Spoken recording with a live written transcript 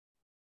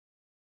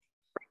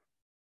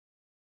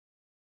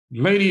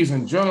Ladies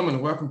and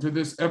gentlemen, welcome to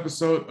this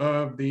episode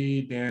of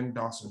the Dan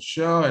Dawson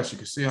Show. As you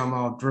can see, I'm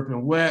all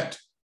dripping wet.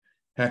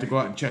 Had to go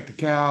out and check the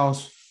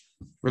cows.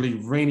 Really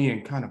rainy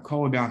and kind of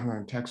cold down here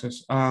in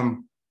Texas.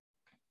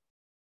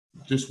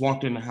 Just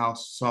walked in the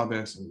house, saw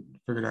this, and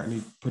figured I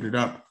need to put it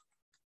up.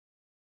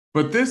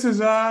 But this is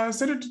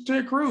Senator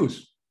Ted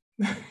Cruz.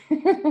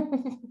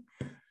 God,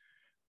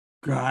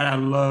 I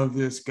love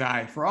this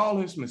guy for all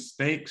his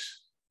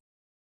mistakes,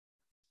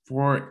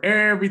 for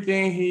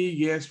everything he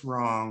gets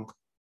wrong.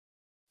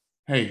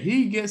 Hey,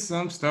 he gets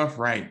some stuff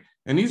right.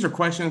 And these are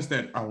questions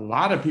that a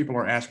lot of people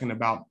are asking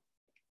about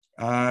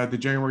the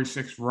January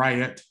 6th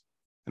riot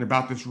and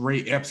about this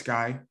RayEpps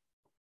guy.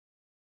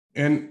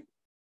 And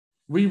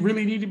we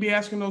really need to be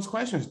asking those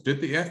questions.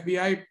 Did the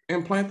FBI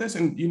implant this?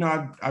 And, you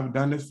know, I've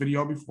done this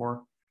video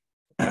before,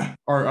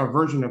 or a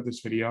version of this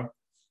video,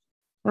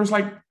 where it's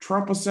like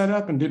Trump was set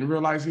up and didn't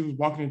realize he was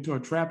walking into a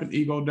trap, and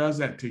ego does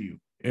that to you.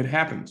 It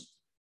happens.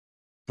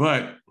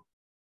 But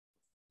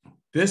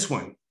this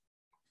one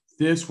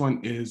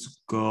is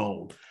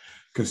gold,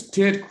 because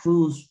Ted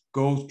Cruz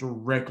goes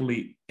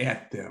directly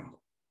at them.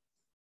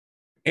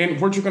 And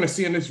what you're going to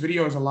see in this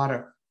video is a lot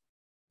of,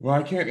 well,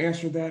 I can't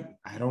answer that.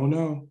 I don't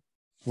know.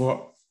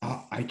 Well,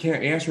 I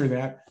can't answer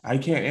that. I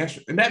can't answer.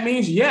 And that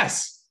means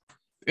yes.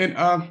 And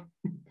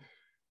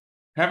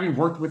having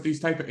worked with these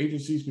type of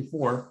agencies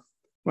before,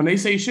 when they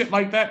say shit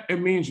like that,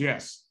 it means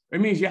yes.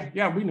 It means,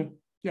 yeah, we know.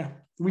 Yeah,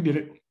 we did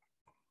it.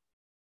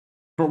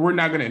 But we're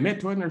not going to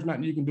admit to it, and there's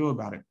nothing you can do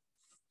about it.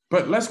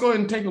 But let's go ahead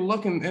and take a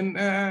look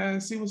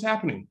and see what's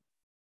happening.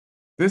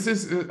 This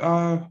is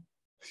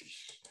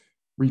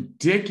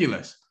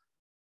ridiculous.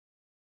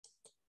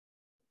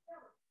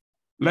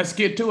 Let's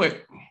get to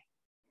it.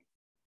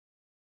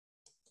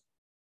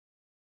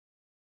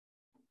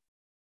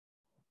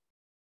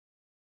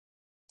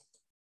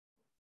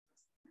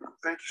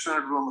 Thank you,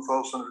 Senator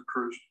Blumenthal. Senator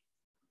Cruz.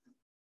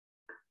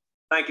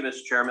 Thank you,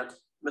 Mr. Chairman.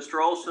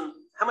 Mr. Olson,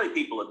 how many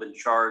people have been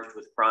charged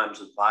with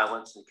crimes of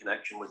violence in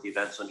connection with the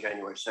events on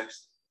January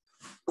 6th?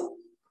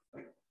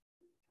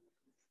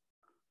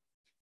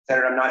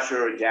 Senator, I'm not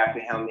sure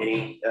exactly how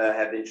many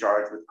have been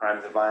charged with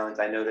crimes of violence.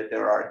 I know that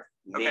there are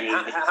many.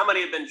 Okay. How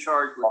many have been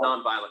charged with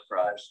nonviolent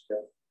crimes?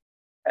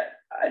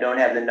 I don't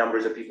have the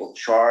numbers of people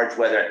charged,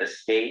 whether at the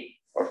state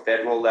or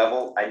federal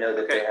level. I know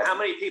that. Okay. How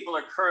many people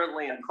are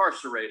currently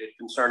incarcerated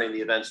concerning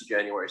the events of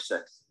January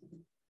 6th?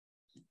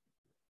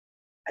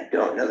 I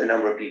don't know the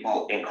number of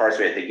people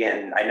incarcerated.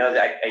 Again, I know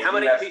that. How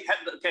many people?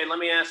 Okay, let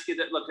me ask you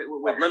that. Look,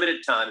 with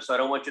limited time, so I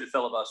don't want you to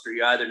filibuster.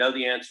 You either know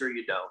the answer or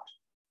you don't.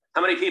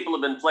 How many people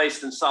have been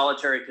placed in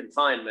solitary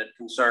confinement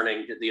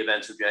concerning the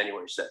events of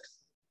January 6th?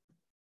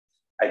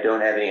 I don't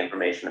have any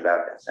information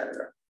about that,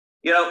 Senator.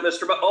 You know,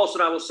 Mr.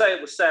 Olson, I will say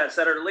it was sad.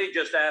 Senator Lee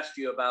just asked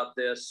you about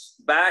this.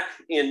 Back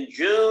in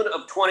June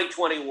of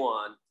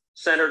 2021,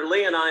 Senator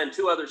Lee and I and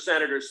two other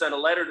senators sent a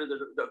letter to the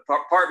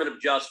Department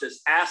of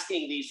Justice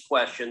asking these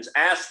questions,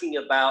 asking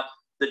about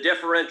the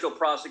differential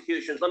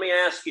prosecutions. Let me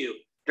ask you,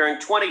 during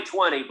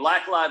 2020,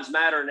 Black Lives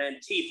Matter and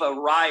Antifa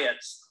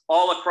riots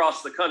all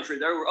across the country,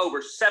 there were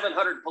over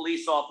 700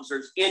 police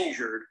officers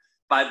injured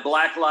by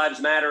Black Lives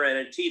Matter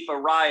and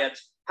Antifa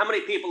riots. How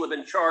many people have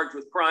been charged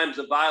with crimes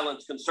of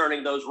violence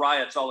concerning those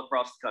riots all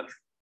across the country?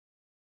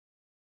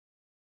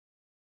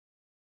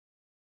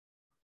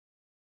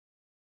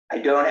 I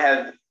don't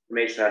have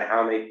information on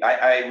how many.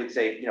 I would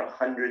say, you know,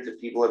 hundreds of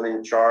people have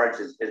been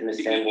charged, as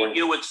Ms. Sanborn.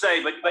 You would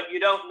say, but you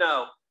don't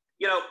know.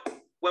 You know,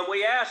 when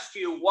we asked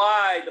you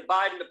why the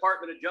Biden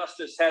Department of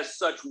Justice has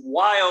such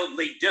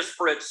wildly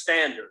disparate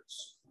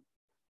standards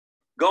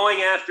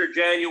going after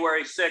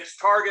January 6th,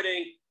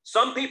 targeting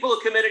some people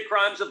who committed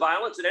crimes of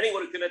violence, and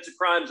anyone who commits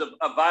crimes of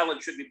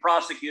violence should be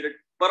prosecuted,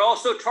 but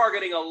also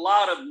targeting a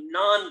lot of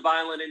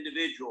non-violent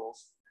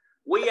individuals.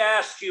 We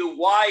asked you,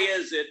 why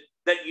is it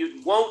that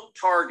you won't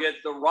target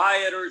the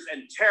rioters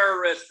and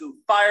terrorists who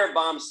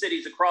firebomb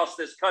cities across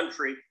this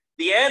country?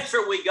 The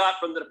answer we got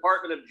from the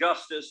Department of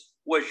Justice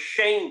was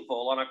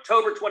shameful. On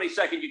October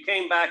 22nd, you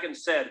came back and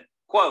said,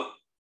 quote,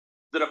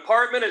 "The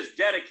department has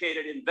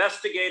dedicated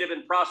investigative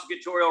and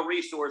prosecutorial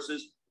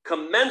resources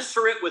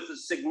commensurate with the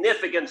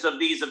significance of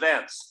these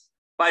events."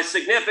 By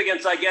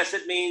significance, I guess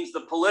it means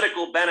the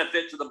political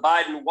benefit to the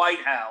Biden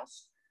White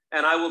House.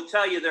 And I will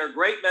tell you, there are a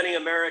great many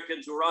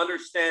Americans who are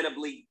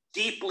understandably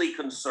deeply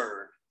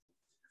concerned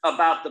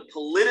about the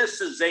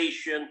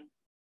politicization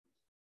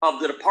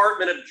of the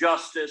Department of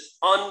Justice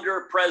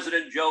under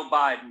President Joe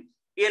Biden.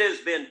 It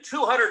has been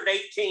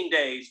 218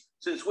 days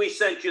since we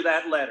sent you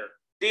that letter.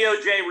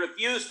 DOJ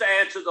refused to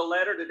answer the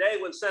letter. Today,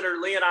 when Senator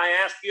Lee and I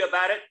asked you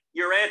about it,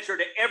 your answer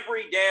to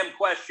every damn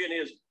question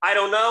is, I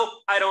don't know,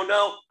 I don't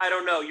know, I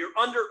don't know. You're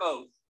under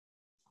oath.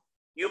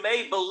 You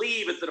may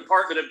believe at the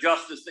Department of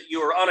Justice that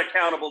you are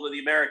unaccountable to the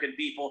American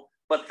people,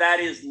 but that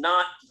is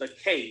not the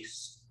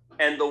case.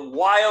 And the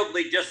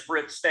wildly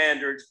disparate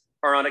standards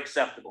are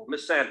unacceptable.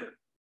 Ms. Sandberg,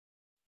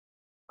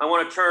 I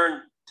want to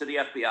turn to the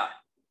FBI.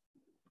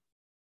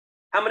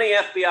 How many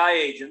FBI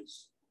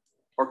agents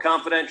or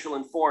confidential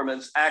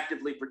informants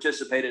actively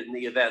participated in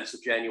the events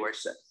of January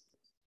 6th?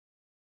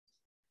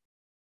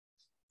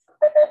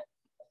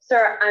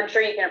 Sir, I'm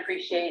sure you can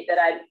appreciate that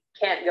I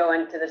can't go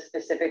into the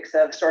specifics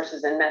of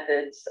sources and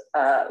methods.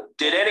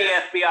 Did any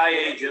FBI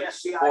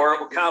agents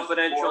or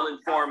confidential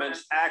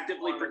informants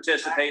actively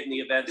participate in the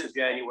events of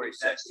January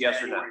 6th?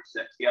 Yes or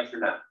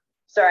no?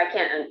 Sir, I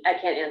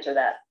can't answer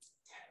that.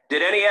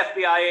 Did any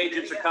FBI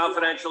agents or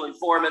confidential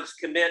informants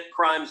commit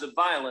crimes of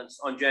violence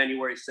on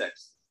January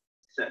 6th?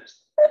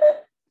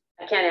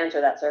 I can't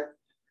answer that, sir.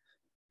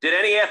 Did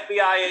any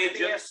FBI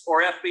agents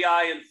or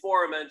FBI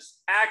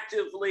informants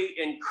actively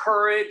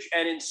encourage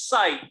and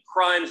incite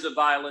crimes of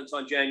violence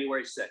on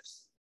January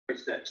 6th?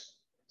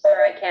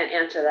 Sir, I can't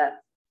answer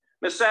that.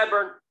 Ms.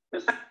 Sadburn,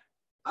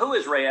 who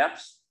is Ray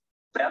Epps?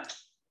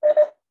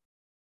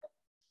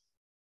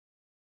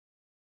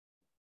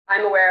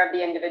 I'm aware of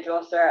the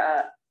individual,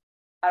 sir.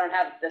 I don't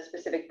have the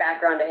specific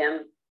background to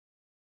him.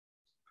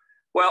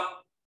 Well,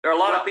 there are a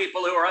lot of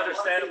people who are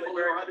understandably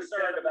very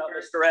concerned about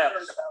Mr.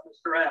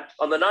 Epps.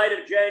 On the night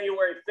of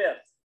January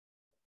 5th,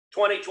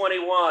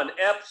 2021,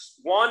 Epps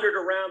wandered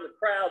around the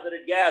crowd that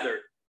had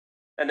gathered.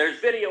 And there's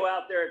video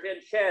out there of him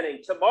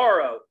chanting,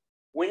 "Tomorrow,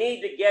 we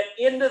need to get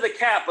into the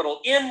Capitol,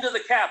 into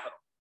the Capitol."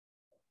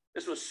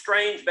 This was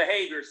strange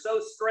behavior, so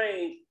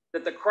strange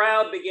that the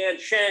crowd began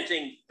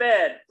chanting,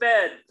 "Fed,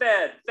 Fed,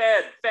 Fed,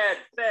 Fed, Fed,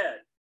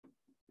 Fed."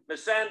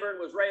 Ms. Sandburn,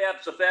 was Ray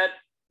Epps a Fed?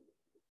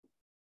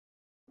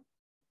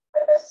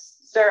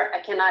 Sir,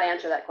 I cannot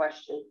answer that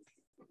question.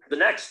 The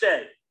next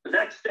day,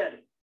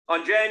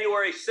 on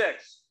January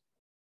 6th,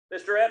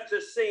 Mr. Epps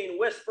is seen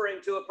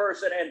whispering to a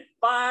person, and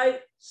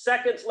 5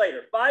 seconds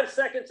later, 5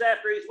 seconds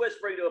after he's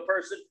whispering to a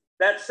person,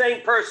 that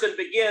same person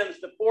begins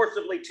to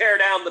forcibly tear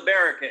down the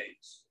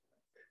barricades.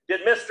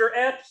 Did Mr.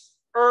 Epps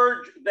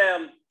urge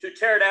them to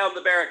tear down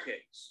the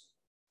barricades?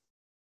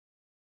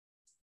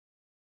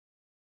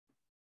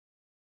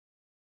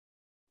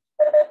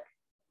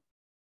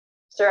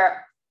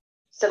 Sir,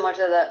 similar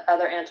to the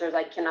other answers,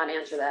 I cannot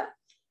answer that.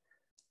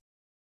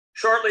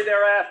 Shortly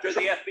thereafter,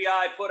 the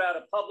FBI put out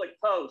a public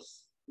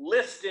post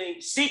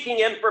seeking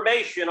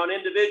information on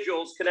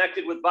individuals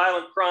connected with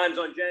violent crimes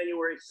on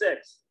January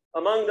 6th.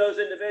 Among those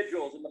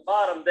individuals, in the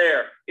bottom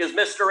there, is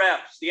Mr.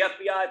 Epps. The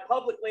FBI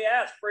publicly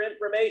asked for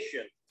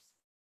information,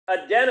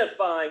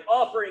 identifying,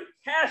 offering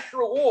cash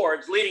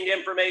rewards for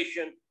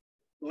information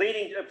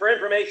leading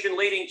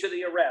to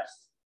the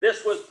arrest.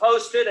 This was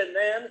posted, and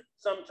then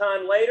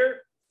sometime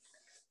later,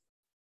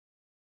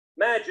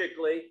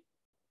 magically,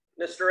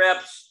 Mr.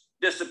 Epps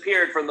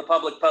disappeared from the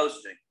public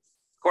posting.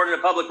 According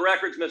to public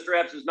records, Mr.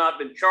 Epps has not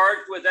been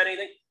charged with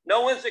anything.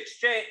 No one's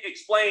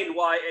explained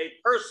why a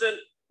person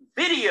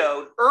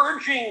videoed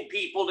urging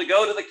people to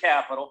go to the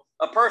Capitol,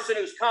 a person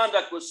whose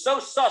conduct was so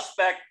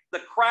suspect the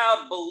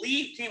crowd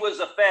believed he was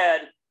a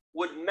Fed,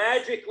 would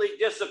magically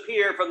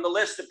disappear from the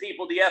list of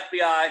people the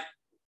FBI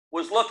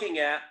was looking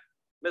at.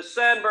 Ms.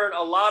 Sandburn,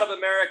 a lot of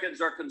Americans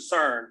are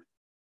concerned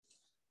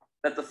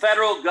that the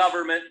federal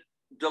government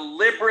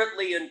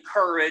deliberately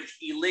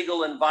encouraged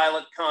illegal and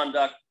violent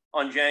conduct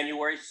on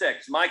January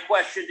 6th. My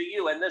question to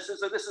you, and this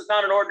is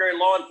not an ordinary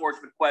law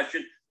enforcement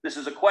question, this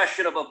is a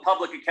question of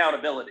public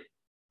accountability.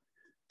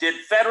 Did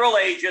federal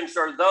agents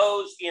or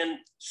those in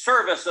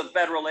service of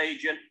federal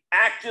agent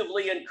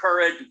actively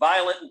encourage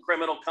violent and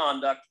criminal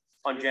conduct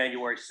on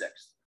January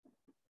 6th?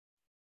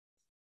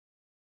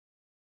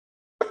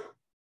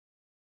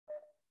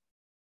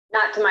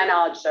 Not to my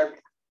knowledge, sir.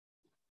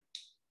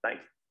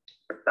 Thank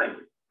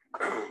you.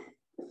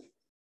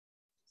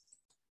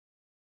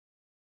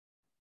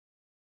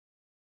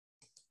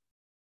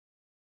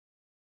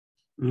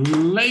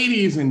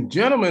 Ladies and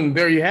gentlemen,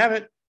 there you have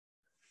it.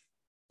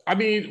 I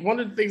mean, one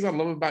of the things I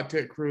love about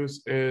Ted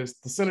Cruz is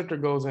the senator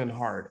goes in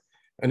hard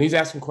and he's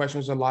asking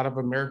questions a lot of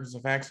Americans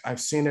have asked.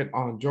 I've seen it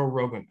on Joe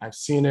Rogan. I've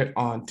seen it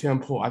on Tim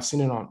Pool. I've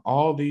seen it on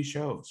all these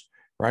shows,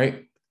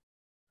 right?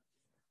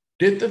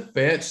 Did the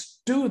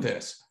feds do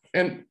this?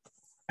 And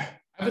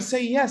I would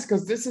say yes,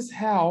 because this is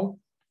how,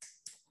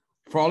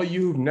 for all of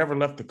you who've never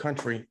left the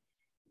country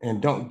and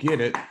don't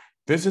get it,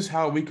 this is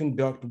how we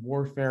conduct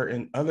warfare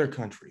in other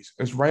countries.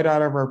 It's right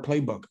out of our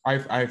playbook.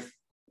 I've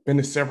been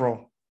to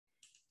several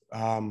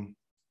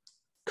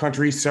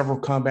countries, several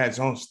combat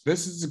zones.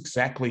 This is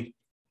exactly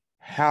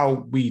how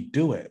we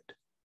do it.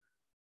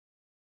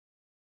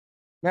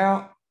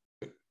 Now,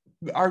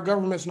 our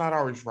government's not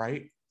always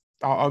right.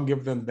 I'll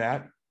give them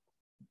that.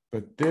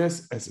 But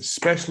this is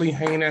especially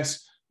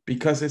heinous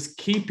because it's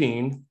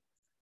keeping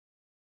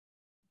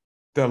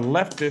the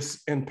leftists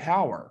in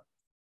power.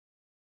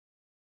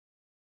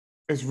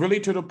 It's really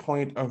to the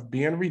point of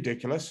being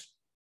ridiculous,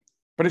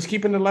 but it's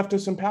keeping the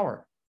leftists in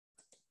power.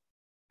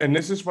 And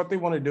this is what they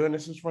want to do, and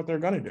this is what they're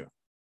going to do.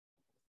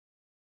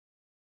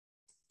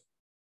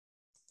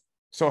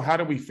 So how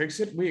do we fix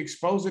it? We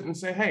expose it and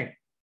say, hey,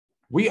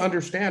 we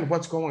understand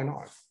what's going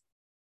on.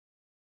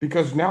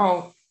 Because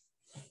now,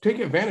 take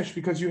advantage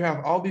because you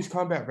have all these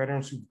combat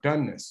veterans who've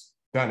done this,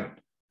 done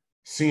it,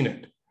 seen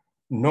it,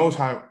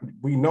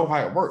 we know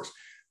how it works.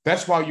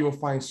 That's why you will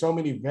find so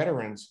many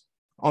veterans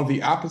on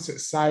the opposite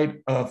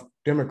side of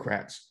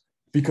Democrats,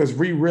 because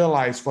we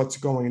realize what's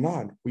going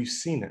on. We've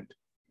seen it.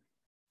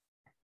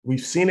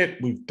 We've seen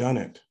it, we've done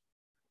it.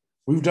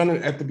 We've done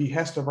it at the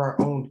behest of our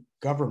own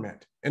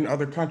government in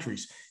other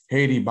countries: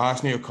 Haiti,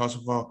 Bosnia,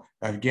 Kosovo,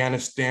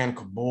 Afghanistan,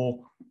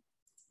 Kabul,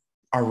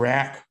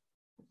 Iraq,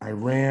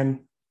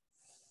 Iran.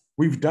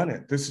 We've done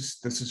it. This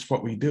is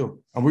what we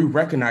do. And we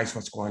recognize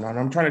what's going on.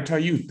 I'm trying to tell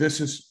you, this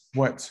is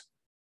what's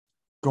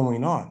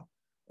going on.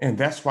 And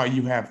that's why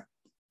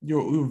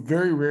you'll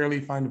very rarely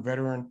find a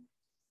veteran,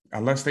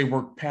 unless they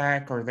work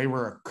PAC or they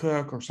were a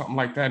cook or something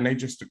like that, and they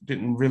just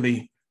didn't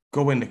really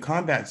go into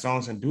combat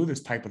zones and do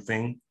this type of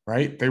thing,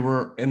 right? They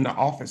were in the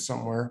office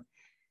somewhere,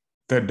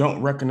 that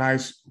don't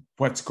recognize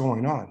what's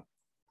going on.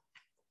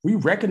 We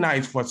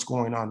recognize what's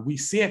going on. We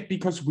see it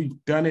because we've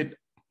done it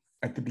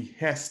at the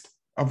behest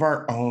of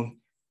our own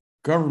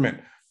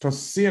government. To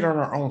see it on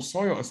our own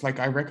soil, it's like,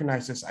 I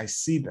recognize this, I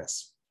see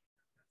this.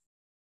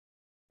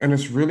 And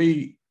it's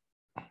really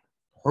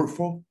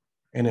hurtful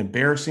and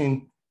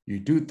embarrassing. You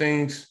do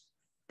things,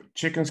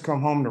 chickens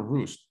come home to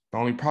roost. The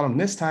only problem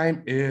this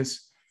time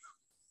is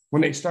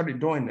when they started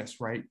doing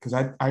this, right? Because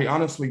I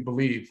honestly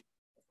believe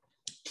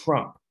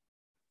Trump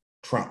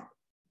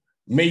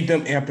made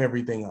them amp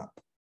everything up.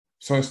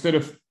 So instead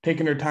of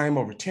taking their time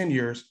over 10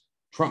 years,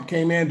 Trump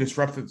came in,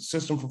 disrupted the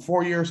system for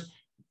 4 years.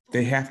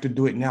 They have to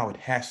do it now. It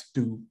has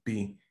to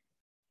be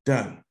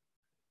done.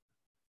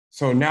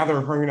 So now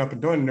they're hurrying up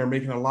and doing it, and they're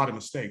making a lot of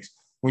mistakes.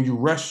 When you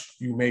rush,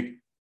 you make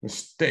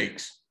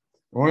mistakes.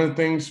 One of the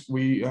things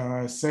we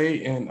say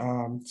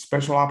in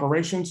special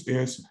operations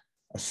is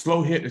a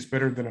slow hit is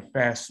better than a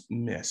fast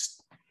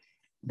miss.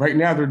 Right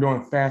now, they're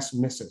doing fast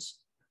misses.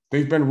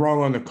 They've been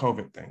wrong on the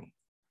COVID thing.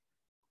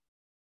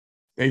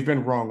 They've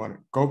been wrong on it.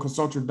 Go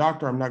consult your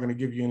doctor. I'm not going to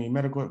give you any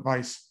medical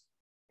advice.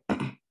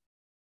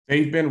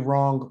 They've been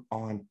wrong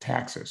on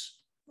taxes.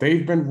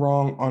 They've been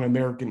wrong on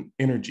American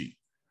energy.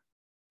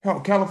 Hell,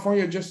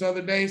 California just the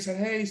other day said,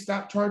 hey,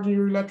 stop charging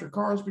your electric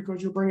cars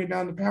because you're bringing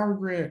down the power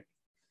grid.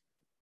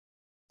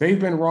 They've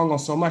been wrong on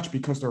so much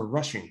because they're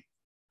rushing.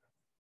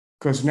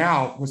 Because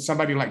now with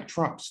somebody like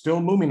Trump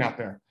still looming out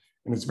there,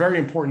 and it's very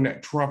important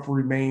that Trump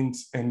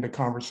remains in the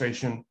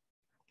conversation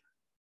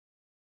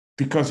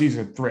because he's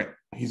a threat.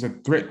 He's a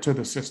threat to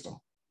the system.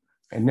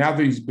 And now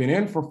that he's been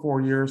in for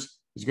 4 years,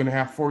 he's going to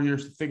have 4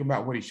 years to think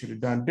about what he should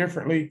have done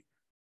differently.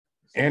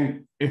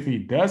 And if he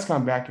does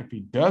come back, if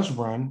he does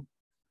run,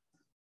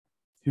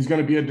 he's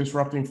going to be a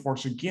disrupting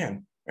force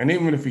again. And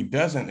even if he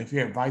doesn't, if he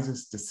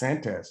advises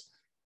DeSantis,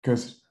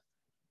 because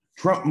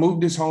Trump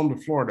moved his home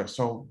to Florida.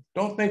 So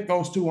don't think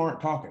those two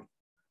aren't talking.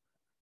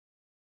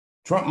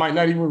 Trump might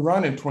not even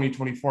run in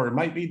 2024. It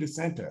might be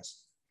DeSantis.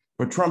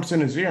 But Trump's in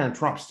his ear, and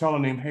Trump's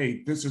telling him,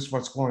 hey, this is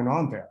what's going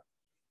on there.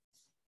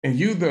 And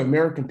you, the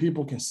American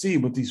people, can see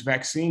with these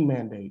vaccine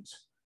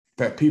mandates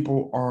that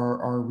people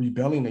are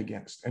rebelling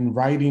against and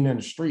rioting in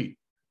the street,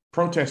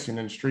 protesting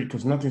in the street,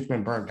 because nothing's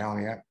been burned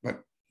down yet.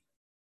 But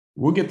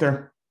we'll get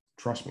there.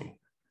 Trust me.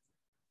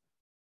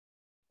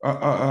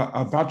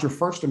 About your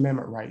First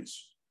Amendment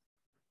rights,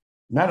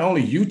 not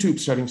only YouTube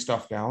shutting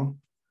stuff down,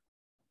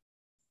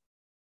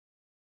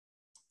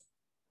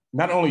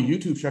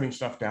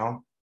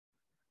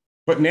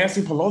 but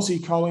Nancy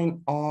Pelosi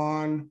calling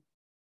on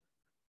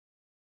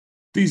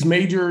these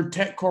major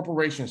tech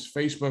corporations,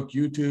 Facebook,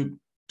 YouTube,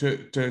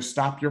 to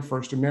stop your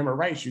First Amendment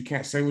rights. You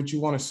can't say what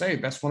you want to say.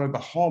 That's one of the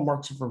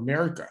hallmarks of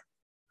America,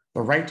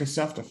 the right to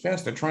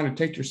self-defense. They're trying to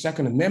take your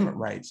Second Amendment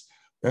rights.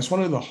 That's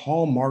one of the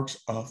hallmarks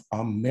of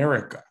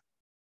America.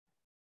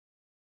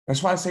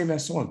 That's why I say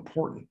that's so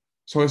important.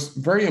 So it's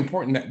very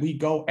important that we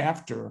go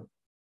after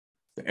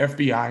the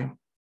FBI.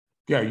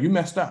 Yeah, you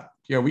messed up.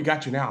 Yeah, we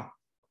got you now.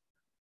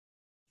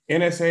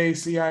 NSA,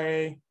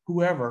 CIA,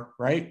 whoever,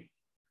 right?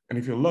 And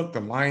if you look, the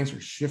lines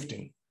are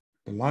shifting.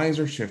 The lines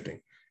are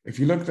shifting. If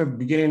you look at the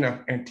beginning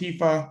of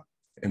Antifa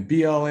and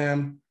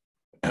BLM,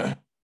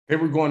 they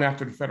were going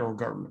after the federal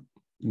government.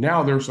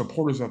 Now they're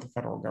supporters of the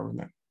federal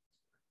government.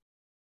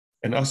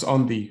 And us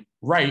on the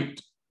right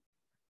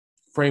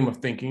frame of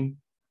thinking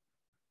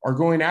are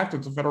going after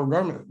the federal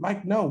government.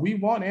 Like, no, we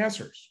want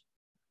answers.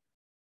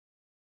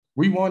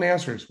 We want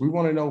answers. We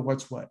want to know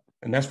what's what.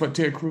 And that's what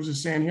Ted Cruz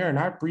is saying here. And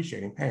I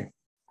appreciate him. Hey,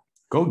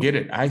 go get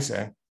it, I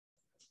say.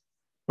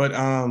 But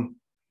I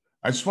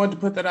just wanted to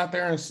put that out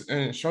there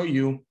and show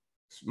you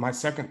my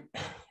second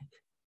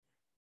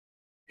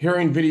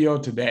hearing video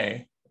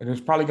today. And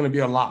there's probably going to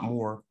be a lot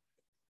more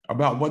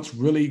about what's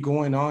really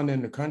going on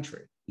in the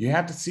country. You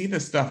have to see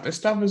this stuff. This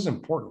stuff is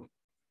important.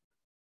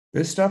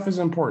 This stuff is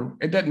important.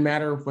 It doesn't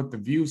matter what The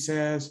View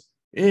says.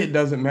 It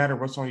doesn't matter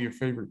what's on your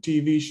favorite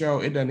TV show.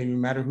 It doesn't even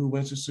matter who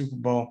wins the Super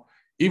Bowl,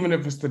 even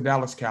if it's the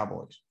Dallas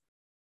Cowboys.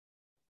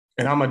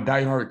 And I'm a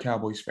diehard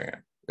Cowboys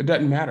fan. It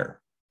doesn't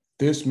matter.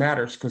 This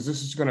matters because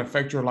this is going to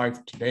affect your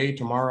life today,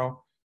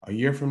 tomorrow, a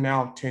year from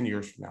now, 10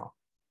 years from now.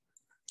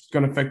 It's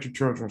going to affect your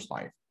children's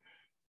life,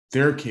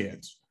 their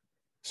kids.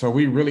 So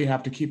we really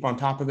have to keep on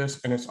top of this,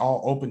 and it's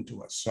all open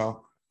to us.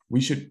 So we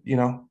should,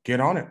 get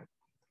on it.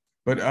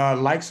 But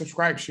like,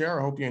 subscribe, share.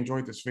 I hope you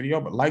enjoyed this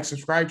video. But like,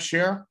 subscribe,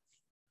 share.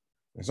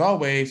 As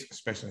always,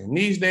 especially in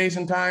these days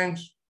and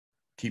times,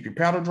 keep your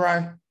powder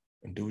dry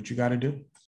and do what you got to do.